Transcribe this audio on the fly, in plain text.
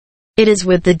It is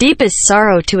with the deepest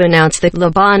sorrow to announce the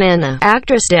Lebanese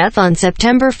actress' death on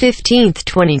September 15,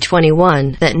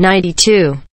 2021, at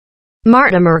 92.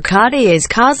 Marthe Mercadier's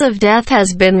cause of death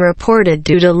has been reported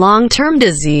due to long-term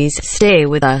disease. Stay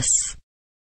with us.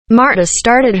 Marthe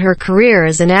started her career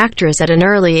as an actress at an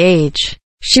early age.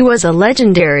 She was a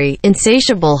legendary,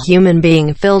 insatiable human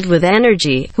being filled with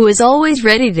energy, who was always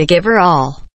ready to give her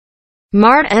all.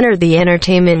 Marthe entered the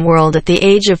entertainment world at the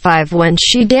age of 5 when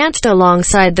she danced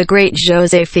alongside the great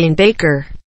Josephine Baker.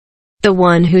 The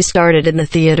one who started in the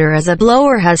theater as a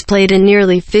blower has played in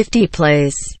nearly 50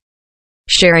 plays,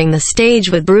 sharing the stage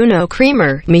with Bruno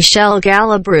Cremer, Michel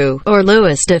Galabru, or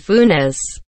Louis de Funès.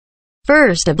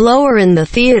 First a blower in the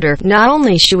theater, not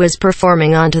only she was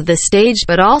performing onto the stage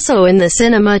but also in the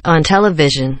cinema, on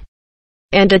television,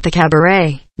 and at the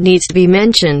cabaret. Needs to be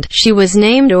mentioned, she was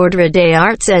named Ordre des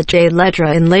Arts et des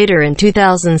Lettres and later in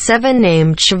 2007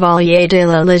 named Chevalier de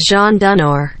la Légion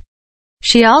d'honneur.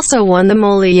 She also won the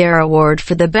Molière Award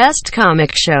for the Best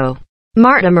Comic Show.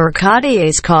 Marthe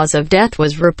Mercadier's cause of death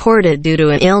was reported due to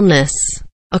an illness.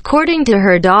 According to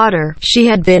her daughter, she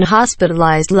had been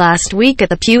hospitalized last week at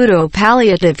the Puteaux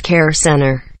Palliative Care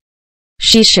Center.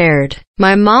 She shared,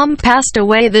 "My mom passed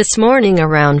away this morning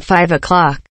around 5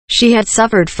 o'clock. She had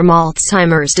suffered from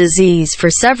Alzheimer's disease for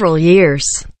several years.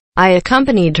 I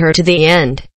accompanied her to the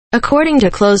end." According to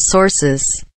close sources,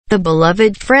 the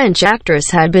beloved French actress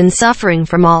had been suffering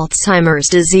from Alzheimer's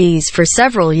disease for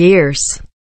several years.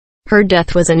 Her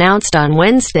death was announced on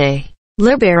Wednesday.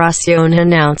 Libération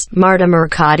announced, Marthe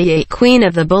Mercadier, Queen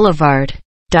of the Boulevard,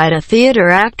 died a theater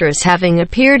actress having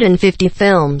appeared in 50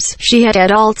 films. She had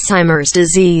Alzheimer's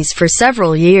disease for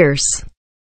several years.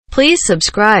 Please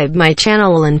subscribe my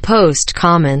channel and post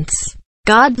comments.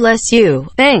 God bless you.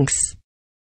 Thanks.